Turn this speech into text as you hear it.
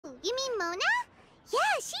You mean Mona?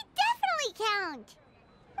 Yeah, she definitely count!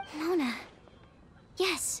 Mona.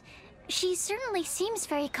 Yes, she certainly seems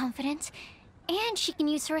very confident. And she can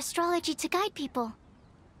use her astrology to guide people.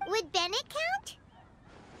 Would Bennett count?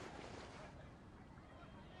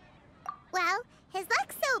 Well, his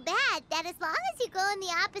luck's so bad that as long as you go in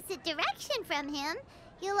the opposite direction from him,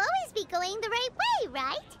 you'll always be going the right way,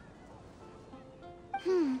 right?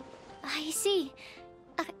 I see.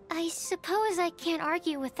 I suppose I can't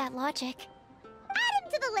argue with that logic. Add him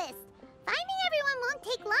to the list. Finding everyone won't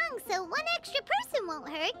take long, so one extra person won't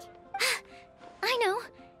hurt. I know.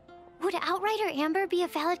 Would Outrider Amber be a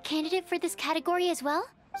valid candidate for this category as well?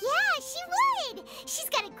 Yeah, she would! She's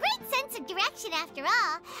got a great sense of direction after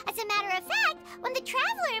all. As a matter of fact, when the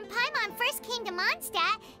Traveler and Paimon first came to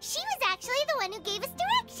Mondstadt, she was actually the one who gave us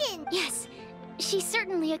directions. Yes, she's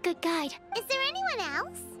certainly a good guide. Is there anyone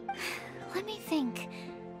else? Let me think.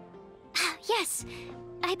 Yes,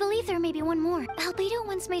 I believe there may be one more. Albedo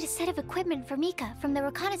once made a set of equipment for Mika from the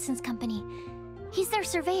reconnaissance company. He's their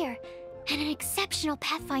surveyor, and an exceptional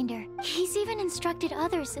pathfinder. He's even instructed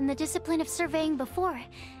others in the discipline of surveying before.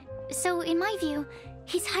 So, in my view,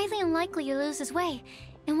 he's highly unlikely to lose his way,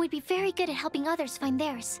 and would be very good at helping others find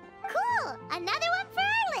theirs. Cool! Another one for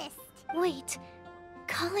our list! Wait,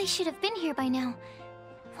 KAEYA should have been here by now.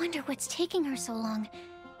 Wonder what's taking her so long.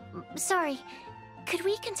 Sorry, could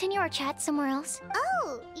we continue our chat somewhere else?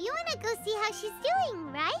 Oh, you wanna go see how she's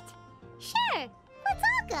doing, right? Sure, let's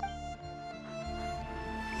all go.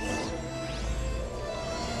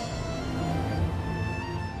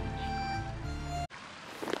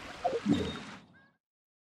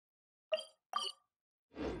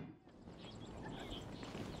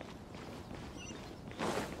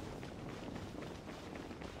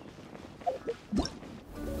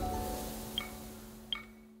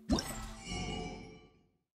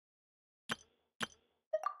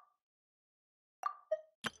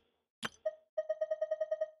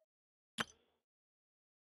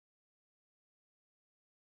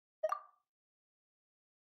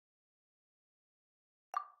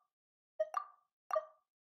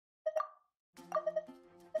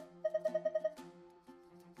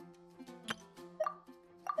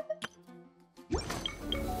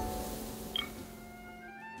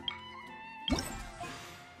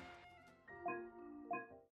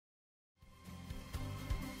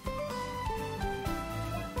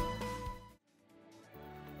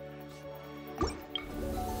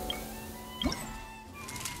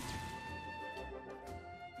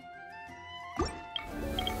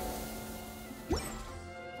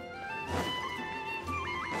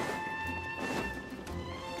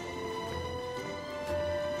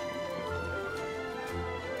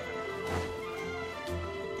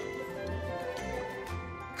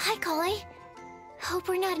 Hi, KAEYA. Hope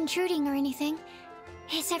we're not intruding or anything.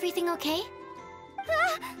 Is everything okay?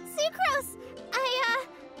 Sucrose!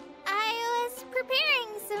 I was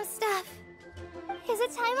preparing some stuff. Is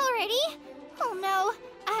it time already? Oh no,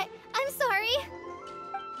 I'm sorry.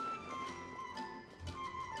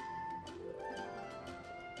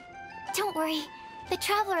 Don't worry. The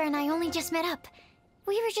Traveler and I only just met up.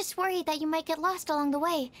 We were just worried that you might get lost along the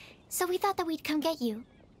way, so we thought that we'd come get you.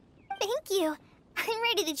 Thank you. I'm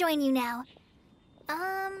ready to join you now.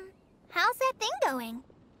 How's that thing going?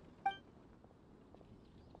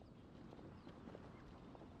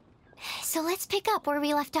 So let's pick up where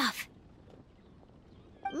we left off.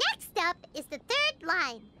 Next up is the third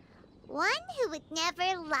line. One who would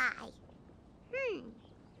never lie.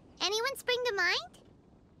 Anyone spring to mind?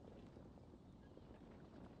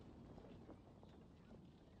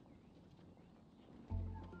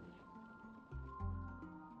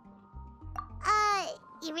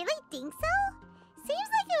 You really think so? Seems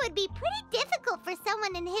like it would be pretty difficult for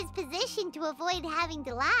someone in his position to avoid having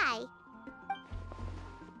to lie.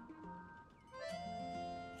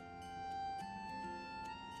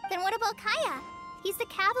 Then what about KAEYA? He's the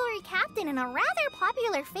cavalry captain and a rather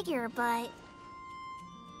popular figure, but...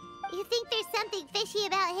 You think there's something fishy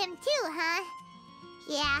about him too, huh?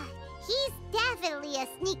 Yeah, he's definitely a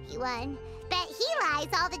sneaky one. Bet he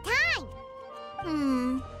lies all the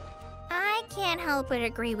time. I can't help but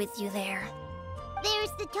agree with you there.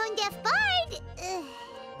 There's the tone-deaf bard.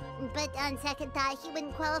 But on second thought, he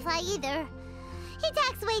wouldn't qualify either. He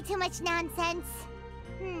talks way too much nonsense.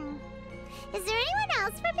 Is there anyone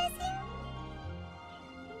else we're missing?